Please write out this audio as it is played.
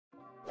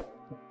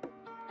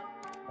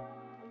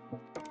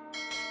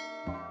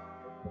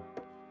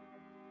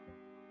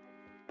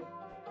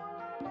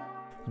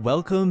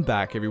Welcome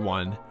back,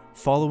 everyone.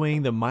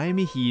 Following the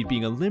Miami Heat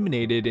being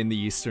eliminated in the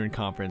Eastern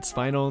Conference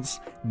Finals,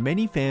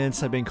 many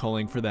fans have been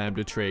calling for them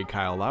to trade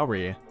Kyle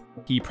Lowry.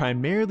 He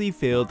primarily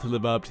failed to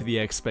live up to the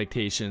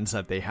expectations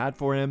that they had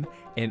for him,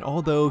 and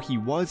although he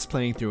was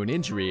playing through an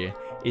injury,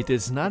 it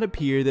does not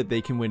appear that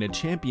they can win a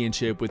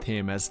championship with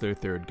him as their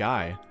third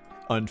guy.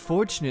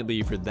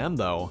 Unfortunately for them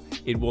though,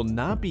 it will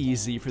not be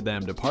easy for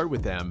them to part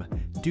with him.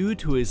 Due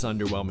to his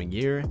underwhelming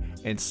year,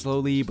 and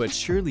slowly but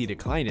surely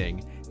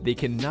declining, they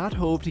cannot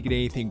hope to get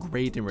anything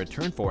great in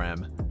return for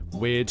him,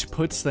 which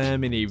puts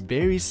them in a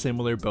very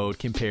similar boat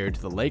compared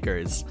to the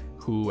Lakers,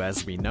 who,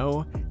 as we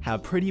know,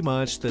 have pretty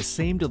much the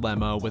same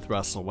dilemma with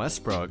Russell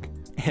Westbrook.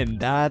 And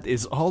that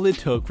is all it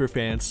took for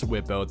fans to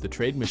whip out the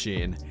trade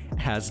machine,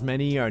 as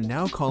many are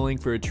now calling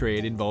for a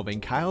trade involving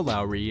Kyle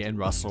Lowry and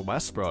Russell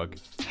Westbrook.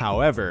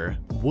 However,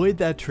 would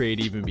that trade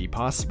even be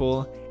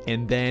possible?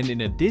 And then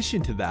in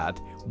addition to that,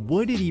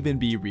 would it even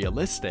be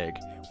realistic?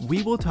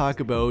 We will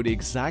talk about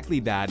exactly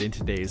that in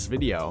today's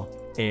video.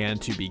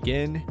 And to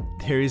begin,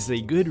 there is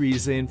a good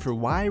reason for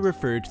why I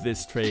referred to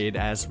this trade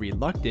as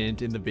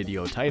reluctant in the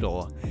video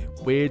title,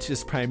 which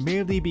is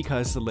primarily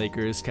because the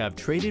Lakers have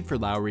traded for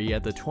Lowry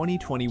at the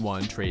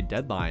 2021 trade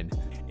deadline.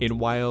 And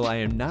while I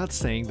am not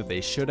saying that they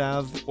should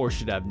have or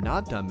should have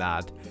not done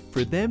that,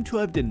 for them to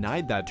have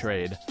denied that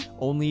trade,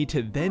 only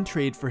to then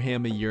trade for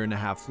him a year and a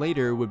half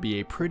later would be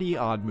a pretty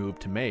odd move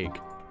to make.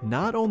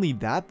 Not only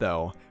that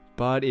though,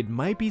 but it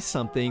might be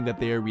something that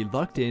they are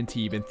reluctant to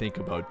even think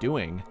about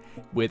doing.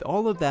 With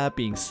all of that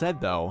being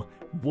said though,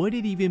 would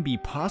it even be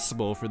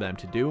possible for them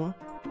to do?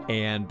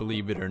 And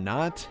believe it or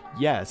not,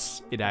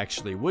 yes, it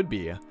actually would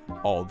be,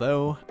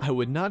 although I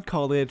would not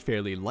call it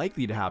fairly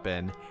likely to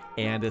happen,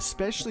 and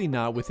especially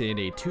not within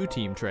a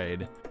two-team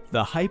trade.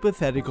 The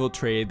hypothetical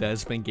trade that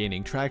has been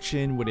gaining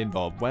traction would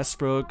involve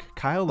Westbrook,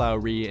 Kyle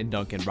Lowry, and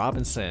Duncan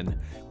Robinson,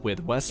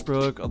 with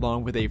Westbrook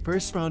along with a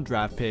first-round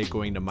draft pick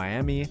going to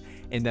Miami,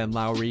 and then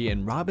Lowry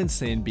and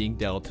Robinson being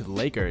dealt to the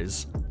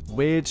Lakers,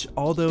 which,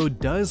 although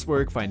does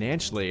work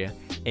financially,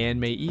 and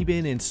may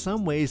even in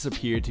some ways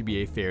appear to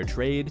be a fair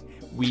trade,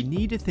 we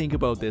need to think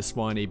about this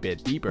one a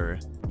bit deeper.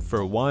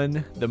 For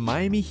one, the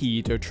Miami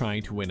Heat are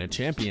trying to win a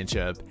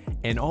championship,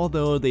 and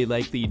although they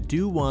likely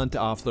do want to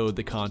offload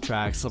the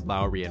contracts of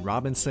Lowry and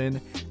Robinson,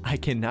 I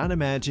cannot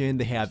imagine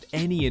they have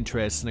any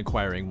interest in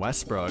acquiring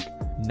Westbrook.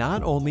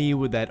 Not only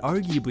would that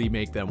arguably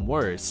make them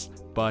worse,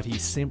 but he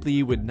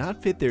simply would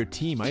not fit their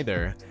team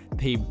either.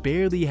 They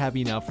barely have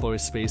enough floor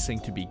spacing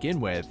to begin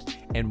with,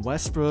 and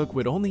Westbrook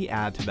would only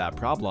add to that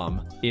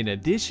problem. In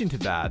addition to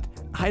that,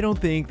 I don't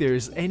think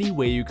there's any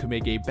way you could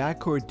make a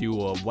backcourt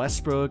duo of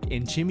Westbrook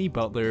and Jimmy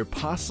Butler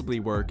possibly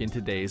work in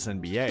today's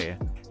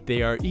NBA.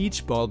 They are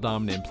each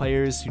ball-dominant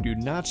players who do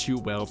not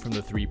shoot well from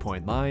the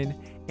three-point line,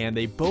 and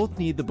they both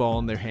need the ball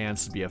in their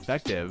hands to be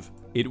effective.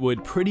 It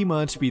would pretty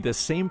much be the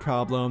same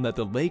problem that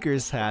the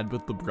Lakers had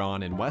with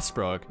LeBron and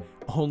Westbrook,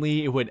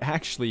 only it would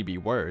actually be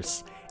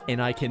worse. And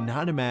I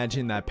cannot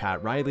imagine that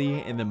Pat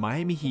Riley and the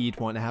Miami Heat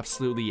want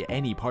absolutely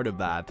any part of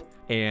that.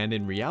 And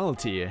in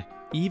reality,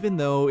 even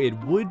though it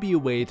would be a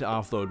way to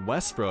offload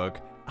Westbrook,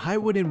 I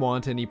wouldn't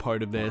want any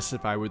part of this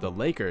if I were the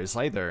Lakers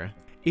either.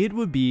 It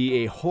would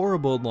be a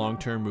horrible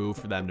long-term move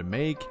for them to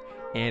make,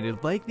 and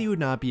it likely would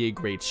not be a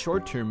great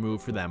short-term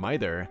move for them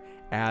either,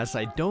 as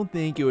I don't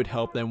think it would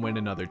help them win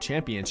another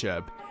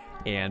championship,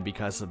 and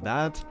because of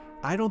that,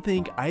 I don't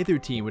think either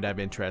team would have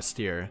interest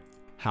here.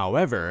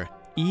 However,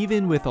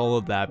 even with all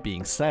of that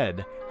being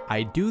said,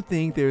 I do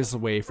think there's a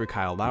way for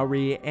Kyle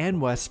Lowry and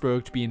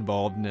Westbrook to be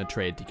involved in a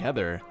trade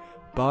together,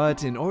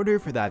 but in order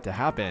for that to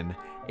happen,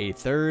 a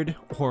third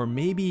or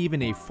maybe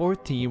even a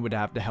fourth team would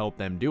have to help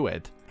them do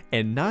it.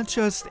 And not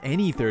just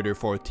any third or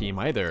fourth team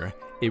either,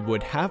 it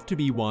would have to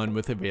be one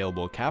with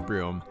available cap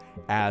room,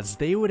 as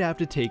they would have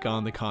to take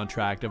on the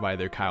contract of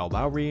either Kyle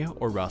Lowry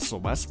or Russell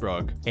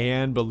Westbrook.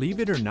 And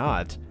believe it or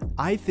not,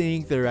 I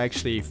think there are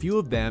actually a few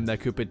of them that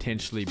could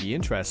potentially be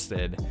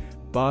interested,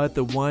 but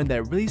the one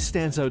that really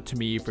stands out to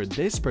me for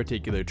this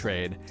particular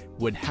trade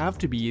would have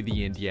to be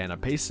the Indiana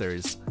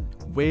Pacers,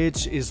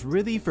 which is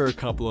really for a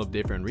couple of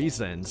different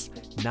reasons.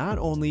 Not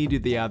only do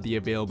they have the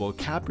available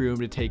cap room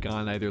to take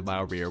on either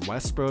Lowry or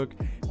Westbrook,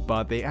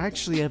 but they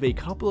actually have a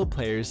couple of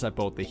players that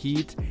both the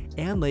Heat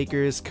and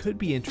Lakers could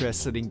be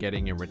interested in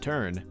getting in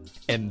return.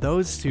 And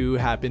those two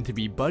happen to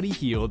be Buddy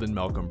Hield and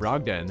Malcolm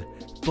Brogdon,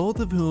 both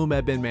of whom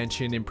have been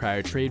mentioned in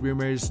prior trade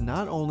rumors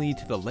not only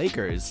to the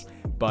Lakers,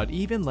 but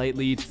even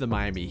lightly to the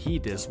Miami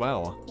Heat as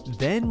well.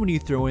 Then when you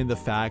throw in the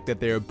fact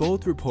that they are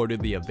both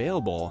reportedly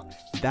available,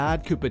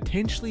 that could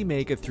potentially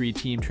make a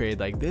three-team trade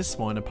like this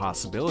one a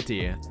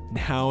possibility.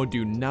 Now,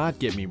 do not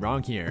get me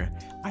wrong here.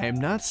 I am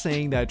not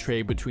saying that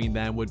trade between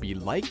them would be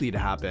likely to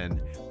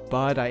happen,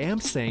 but I am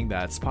saying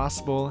that's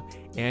possible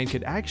and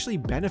could actually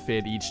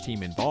benefit each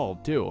team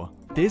involved too.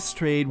 This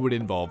trade would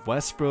involve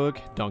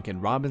Westbrook,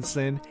 Duncan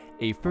Robinson,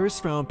 a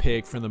first-round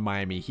pick from the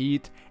Miami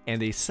Heat,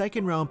 and a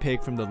second-round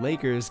pick from the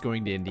Lakers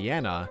going to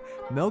Indiana,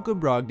 Malcolm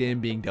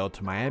Brogdon being dealt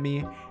to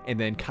Miami, and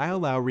then Kyle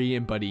Lowry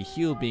and Buddy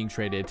Hield being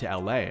traded to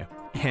LA.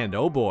 And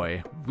oh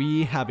boy,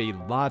 we have a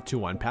lot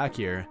to unpack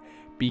here,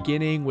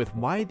 beginning with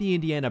why the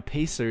Indiana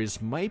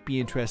Pacers might be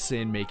interested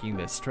in making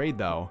this trade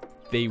though.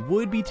 They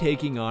would be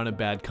taking on a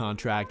bad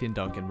contract in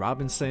Duncan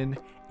Robinson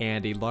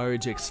and a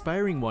large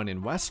expiring one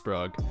in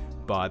Westbrook,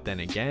 but then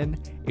again,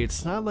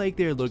 it's not like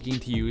they're looking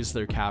to use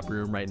their cap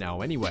room right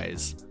now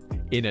anyways.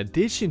 In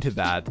addition to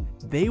that,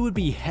 they would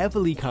be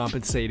heavily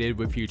compensated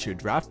with future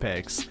draft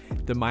picks.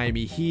 The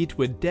Miami Heat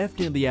would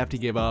definitely have to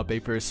give up a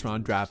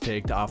first-round draft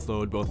pick to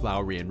offload both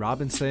Lowry and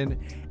Robinson,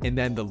 and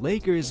then the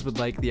Lakers would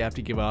likely have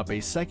to give up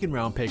a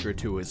second-round pick or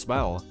two as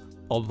well.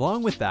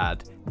 Along with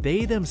that,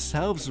 they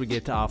themselves would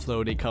get to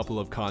offload a couple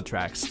of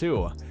contracts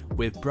too,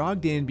 with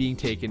Brogdon being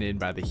taken in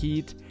by the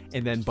Heat,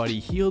 and then Buddy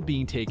Hield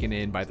being taken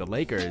in by the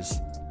Lakers,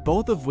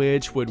 both of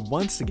which would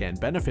once again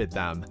benefit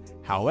them.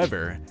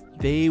 However,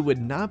 they would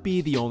not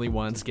be the only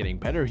ones getting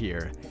better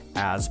here,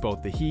 as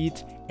both the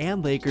Heat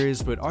and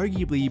Lakers would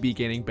arguably be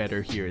getting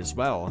better here as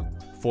well.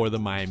 For the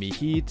Miami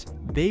Heat,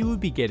 they would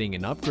be getting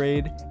an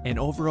upgrade, an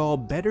overall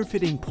better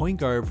fitting point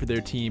guard for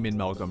their team in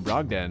Malcolm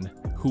Brogdon,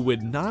 who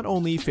would not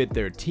only fit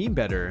their team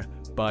better,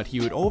 but he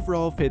would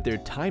overall fit their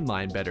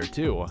timeline better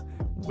too,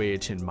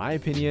 which in my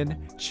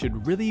opinion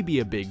should really be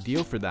a big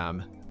deal for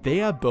them. They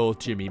have both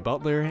Jimmy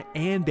Butler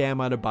and Bam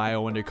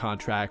Adebayo under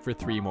contract for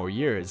 3 more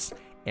years,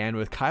 and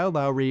with Kyle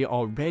Lowry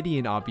already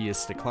in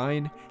obvious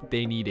decline,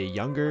 they need a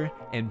younger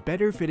and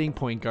better fitting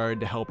point guard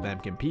to help them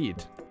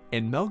compete.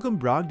 And Malcolm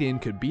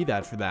Brogdon could be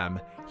that for them.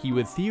 He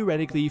would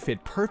theoretically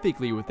fit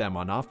perfectly with them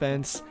on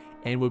offense,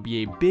 and would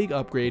be a big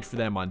upgrade for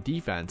them on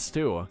defense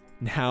too.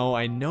 Now,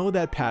 I know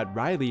that Pat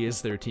Riley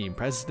is their team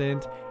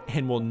president,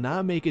 and will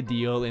not make a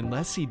deal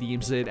unless he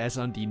deems it as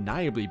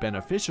undeniably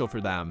beneficial for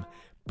them,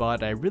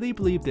 but I really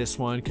believe this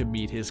one could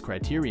meet his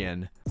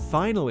criterion.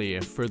 Finally,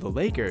 for the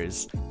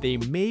Lakers, they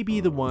may be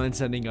the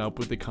ones ending up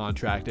with the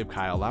contract of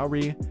Kyle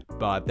Lowry,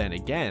 but then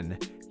again,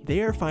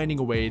 they are finding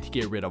a way to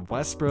get rid of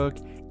Westbrook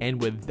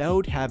and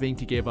without having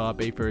to give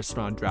up a first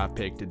round draft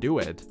pick to do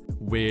it,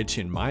 which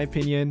in my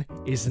opinion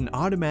is an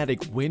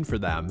automatic win for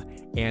them,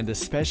 and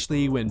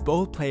especially when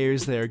both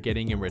players they are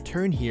getting in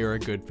return here are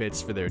good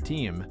fits for their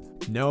team.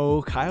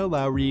 No, Kyle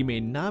Lowry may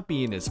not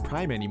be in his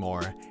prime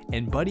anymore,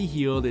 and Buddy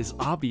Hield is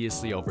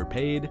obviously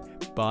overpaid,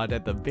 but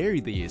at the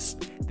very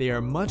least, they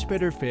are much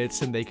better fits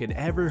than they could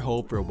ever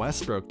hope for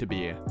Westbrook to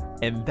be.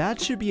 And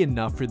that should be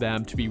enough for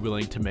them to be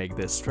willing to make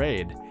this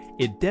trade.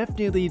 It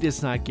definitely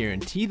does not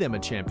guarantee them a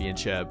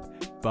championship,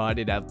 but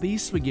it at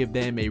least would give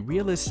them a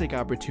realistic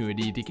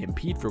opportunity to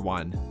compete for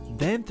one.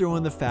 Then throw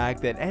in the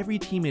fact that every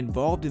team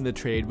involved in the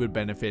trade would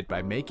benefit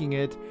by making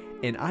it,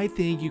 and I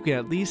think you can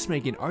at least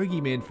make an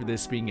argument for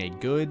this being a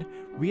good,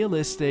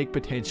 realistic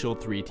potential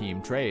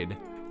 3-team trade.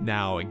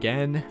 Now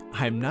again,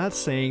 I'm not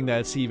saying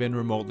that's even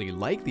remotely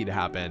likely to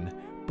happen,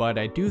 but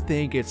I do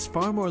think it's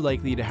far more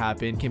likely to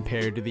happen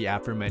compared to the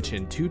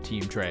aforementioned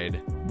 2-team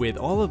trade. With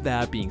all of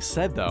that being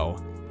said though,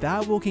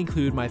 that will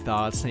conclude my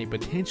thoughts on a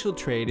potential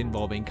trade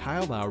involving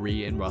Kyle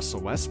Lowry and Russell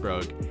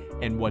Westbrook,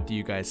 and what do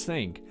you guys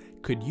think?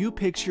 Could you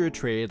picture a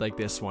trade like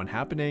this one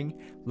happening?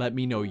 Let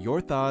me know your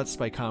thoughts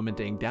by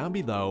commenting down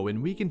below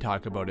and we can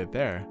talk about it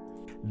there.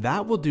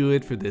 That will do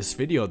it for this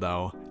video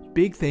though.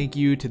 Big thank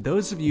you to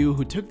those of you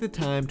who took the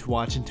time to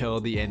watch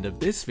until the end of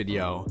this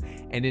video,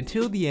 and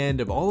until the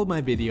end of all of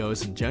my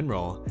videos in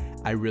general.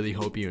 I really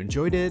hope you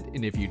enjoyed it,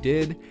 and if you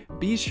did,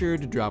 be sure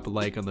to drop a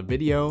like on the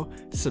video,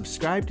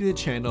 subscribe to the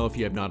channel if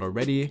you have not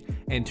already,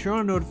 and turn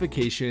on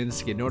notifications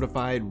to get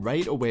notified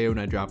right away when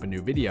I drop a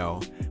new video.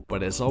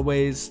 But as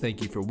always,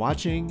 thank you for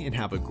watching and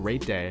have a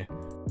great day.